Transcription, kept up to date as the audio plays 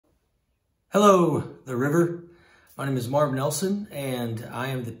Hello, the river. My name is Marv Nelson, and I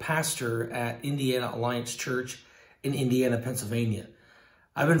am the pastor at Indiana Alliance Church in Indiana, Pennsylvania.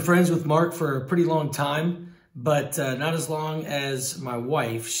 I've been friends with Mark for a pretty long time, but not as long as my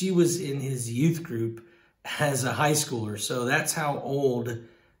wife. She was in his youth group as a high schooler, so that's how old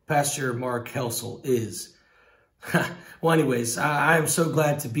Pastor Mark Helsel is. Well, anyways, I am so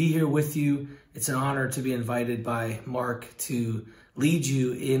glad to be here with you. It's an honor to be invited by Mark to lead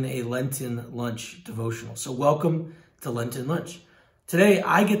you in a Lenten Lunch devotional. So welcome to Lenten Lunch. Today,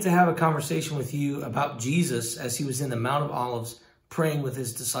 I get to have a conversation with you about Jesus as he was in the Mount of Olives praying with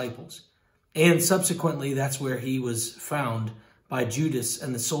his disciples. And subsequently, that's where he was found by Judas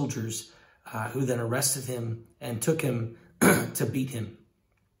and the soldiers who then arrested him and took him to beat him.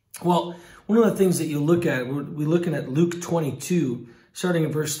 Well, one of the things that you look at, we're looking at Luke 22, starting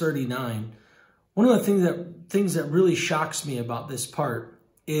in verse 39. One of the things that really shocks me about this part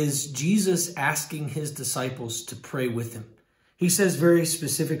is Jesus asking his disciples to pray with him. He says very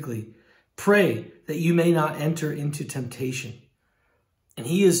specifically, pray that you may not enter into temptation. And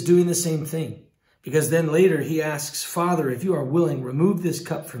he is doing the same thing, because then later he asks, Father, if you are willing, remove this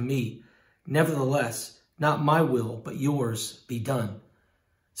cup from me. Nevertheless, not my will, but yours be done.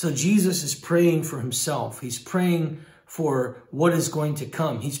 So Jesus is praying for himself. He's praying for what is going to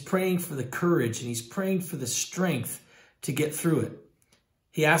come. He's praying for the courage and he's praying for the strength to get through it.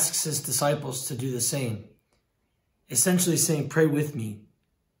 He asks his disciples to do the same, essentially saying, pray with me.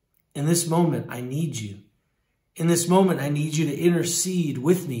 In this moment, I need you. In this moment, I need you to intercede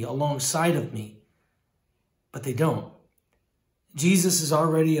with me, alongside of me. But they don't. Jesus is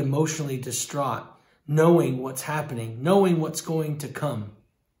already emotionally distraught, knowing what's happening, knowing what's going to come.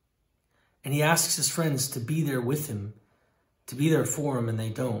 And he asks his friends to be there with him, to be there for him, and they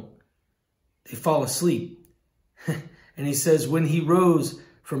don't. They fall asleep. And he says, when he rose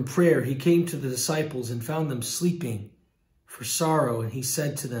from prayer, he came to the disciples and found them sleeping for sorrow. And he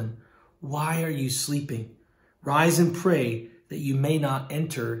said to them, why are you sleeping? Rise and pray that you may not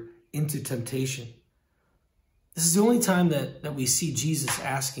enter into temptation. This is the only time that we see Jesus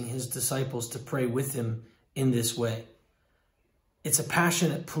asking his disciples to pray with him in this way. It's a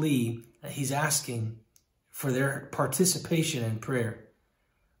passionate plea that he's asking for their participation in prayer.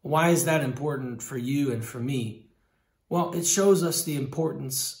 Why is that important for you and for me? Well, it shows us the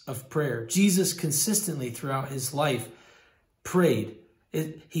importance of prayer. Jesus consistently throughout his life prayed.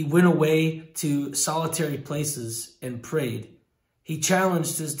 He went away to solitary places and prayed. He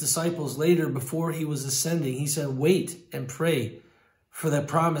challenged his disciples later before he was ascending. He said, wait and pray, for the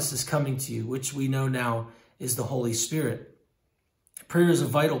promise is coming to you, which we know now is the Holy Spirit. Prayer is a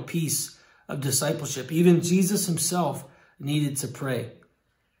vital piece of discipleship. Even Jesus himself needed to pray.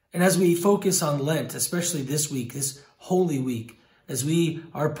 And as we focus on Lent, especially this week, this Holy Week, as we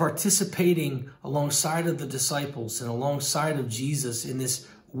are participating alongside of the disciples and alongside of Jesus in this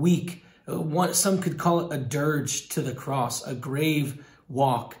week, some could call it a dirge to the cross, a grave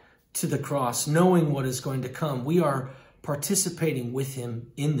walk to the cross, knowing what is going to come. We are participating with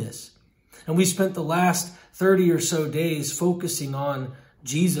him in this. And we spent the last 30 or so days focusing on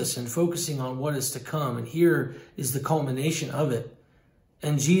Jesus and focusing on what is to come. And here is the culmination of it.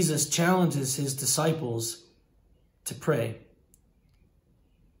 And Jesus challenges his disciples to pray.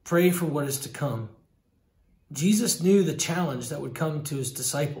 Pray for what is to come. Jesus knew the challenge that would come to his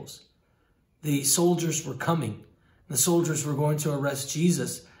disciples. The soldiers were coming. The soldiers were going to arrest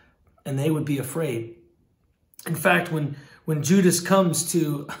Jesus, and they would be afraid. In fact, when Judas comes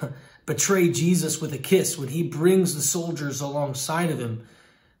to betray Jesus with a kiss, when he brings the soldiers alongside of him,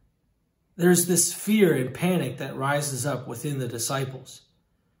 there's this fear and panic that rises up within the disciples.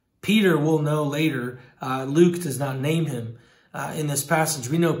 Peter, will know later, Luke does not name him in this passage.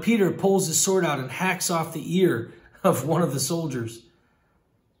 We know Peter pulls his sword out and hacks off the ear of one of the soldiers.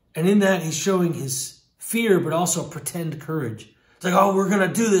 And in that, he's showing his fear, but also pretend courage. It's like, oh, we're going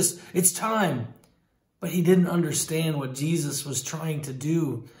to do this. It's time. But he didn't understand what Jesus was trying to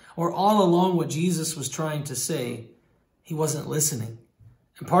do, or all along what Jesus was trying to say. He wasn't listening.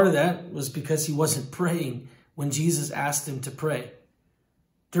 And part of that was because he wasn't praying when Jesus asked him to pray.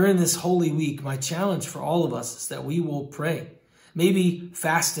 During this Holy Week, my challenge for all of us is that we will pray. Maybe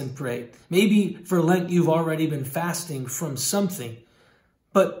fast and pray. Maybe for Lent, you've already been fasting from something.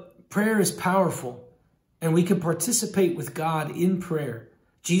 But prayer is powerful, and we can participate with God in prayer.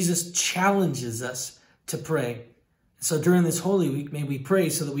 Jesus challenges us to pray. So during this Holy Week, may we pray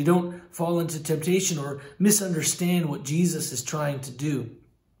so that we don't fall into temptation or misunderstand what Jesus is trying to do.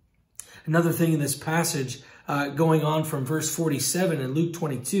 Another thing in this passage, going on from verse 47 in Luke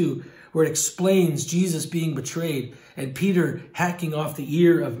 22, where it explains Jesus being betrayed and Peter hacking off the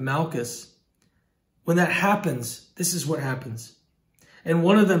ear of Malchus. When that happens, this is what happens. And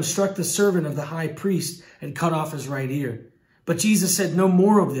one of them struck the servant of the high priest and cut off his right ear. But Jesus said, "No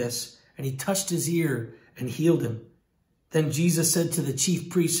more of this." And he touched his ear and healed him. Then Jesus said to the chief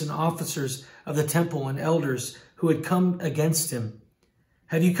priests and officers of the temple and elders who had come against him,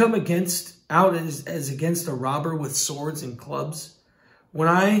 "Have you come out as against a robber with swords and clubs? When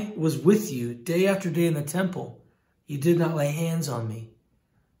I was with you day after day in the temple, you did not lay hands on me.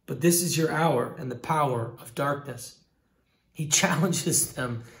 But this is your hour and the power of darkness." He challenges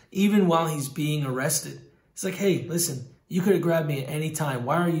them even while he's being arrested. He's like, "Hey, listen, you could have grabbed me at any time.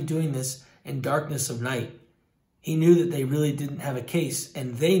 Why are you doing this in darkness of night?" He knew that they really didn't have a case,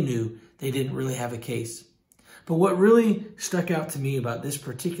 and they knew they didn't really have a case. But what really struck out to me about this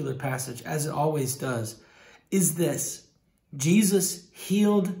particular passage, as it always does, is this. Jesus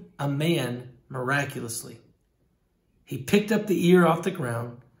healed a man miraculously. He picked up the ear off the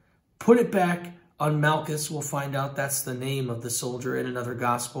ground, put it back on Malchus. We'll find out that's the name of the soldier in another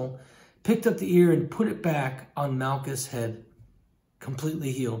gospel. Picked up the ear and put it back on Malchus' head.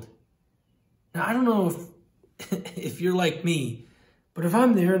 Completely healed. Now, I don't know if you're like me, but if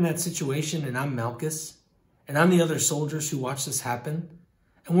I'm there in that situation and I'm Malchus, and I'm the other soldiers who watch this happen,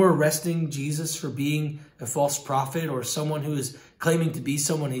 and we're arresting Jesus for being a false prophet or someone who is claiming to be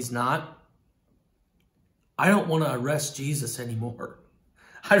someone he's not, I don't want to arrest Jesus anymore.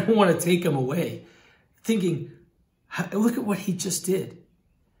 I don't want to take him away, thinking, look at what he just did.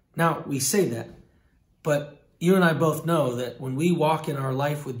 Now, we say that, but you and I both know that when we walk in our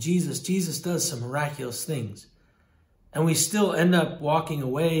life with Jesus, Jesus does some miraculous things. And we still end up walking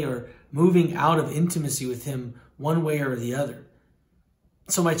away or moving out of intimacy with him one way or the other.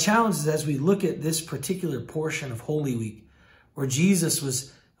 So my challenge is, as we look at this particular portion of Holy Week, where Jesus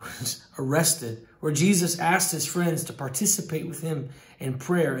was arrested, where Jesus asked his friends to participate with him in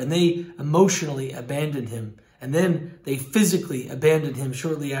prayer, and they emotionally abandoned him, and then they physically abandoned him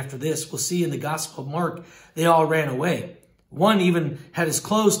shortly after this. We'll see in the Gospel of Mark, they all ran away. One even had his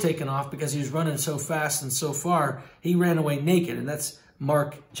clothes taken off because he was running so fast and so far, he ran away naked. And that's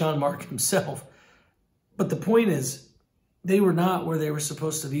John Mark himself. But the point is, they were not where they were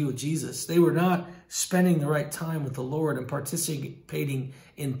supposed to be with Jesus. They were not spending the right time with the Lord and participating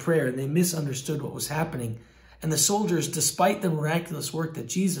in prayer. And they misunderstood what was happening. And the soldiers, despite the miraculous work that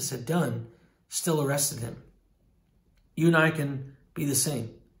Jesus had done, still arrested him. You and I can be the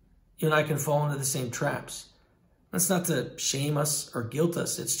same. You and I can fall into the same traps. That's not to shame us or guilt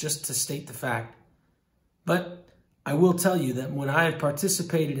us. It's just to state the fact. But I will tell you that when I have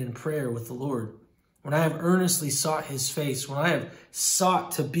participated in prayer with the Lord, when I have earnestly sought his face, when I have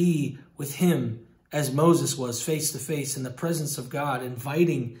sought to be with him as Moses was, face to face in the presence of God,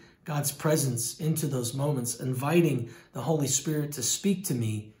 inviting God's presence into those moments, inviting the Holy Spirit to speak to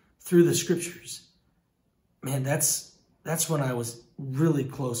me through the scriptures, man, that's when I was really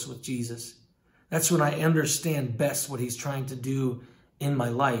close with Jesus. That's when I understand best what he's trying to do in my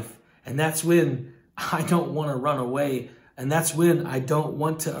life. And that's when I don't want to run away. And that's when I don't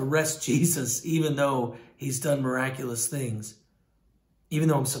want to arrest Jesus, even though he's done miraculous things. Even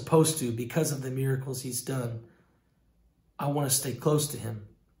though I'm supposed to, because of the miracles he's done. I want to stay close to him.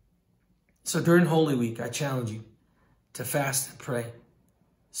 So during Holy Week, I challenge you to fast and pray.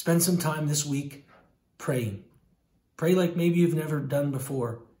 Spend some time this week praying. Pray like maybe you've never done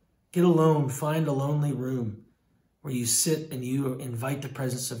before. Get alone, find a lonely room where you sit and you invite the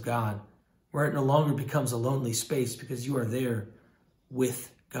presence of God, where it no longer becomes a lonely space because you are there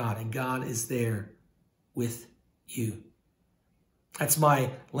with God and God is there with you. That's my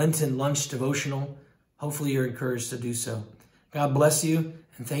Lenten Lunch devotional. Hopefully you're encouraged to do so. God bless you,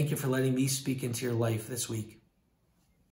 and thank you for letting me speak into your life this week.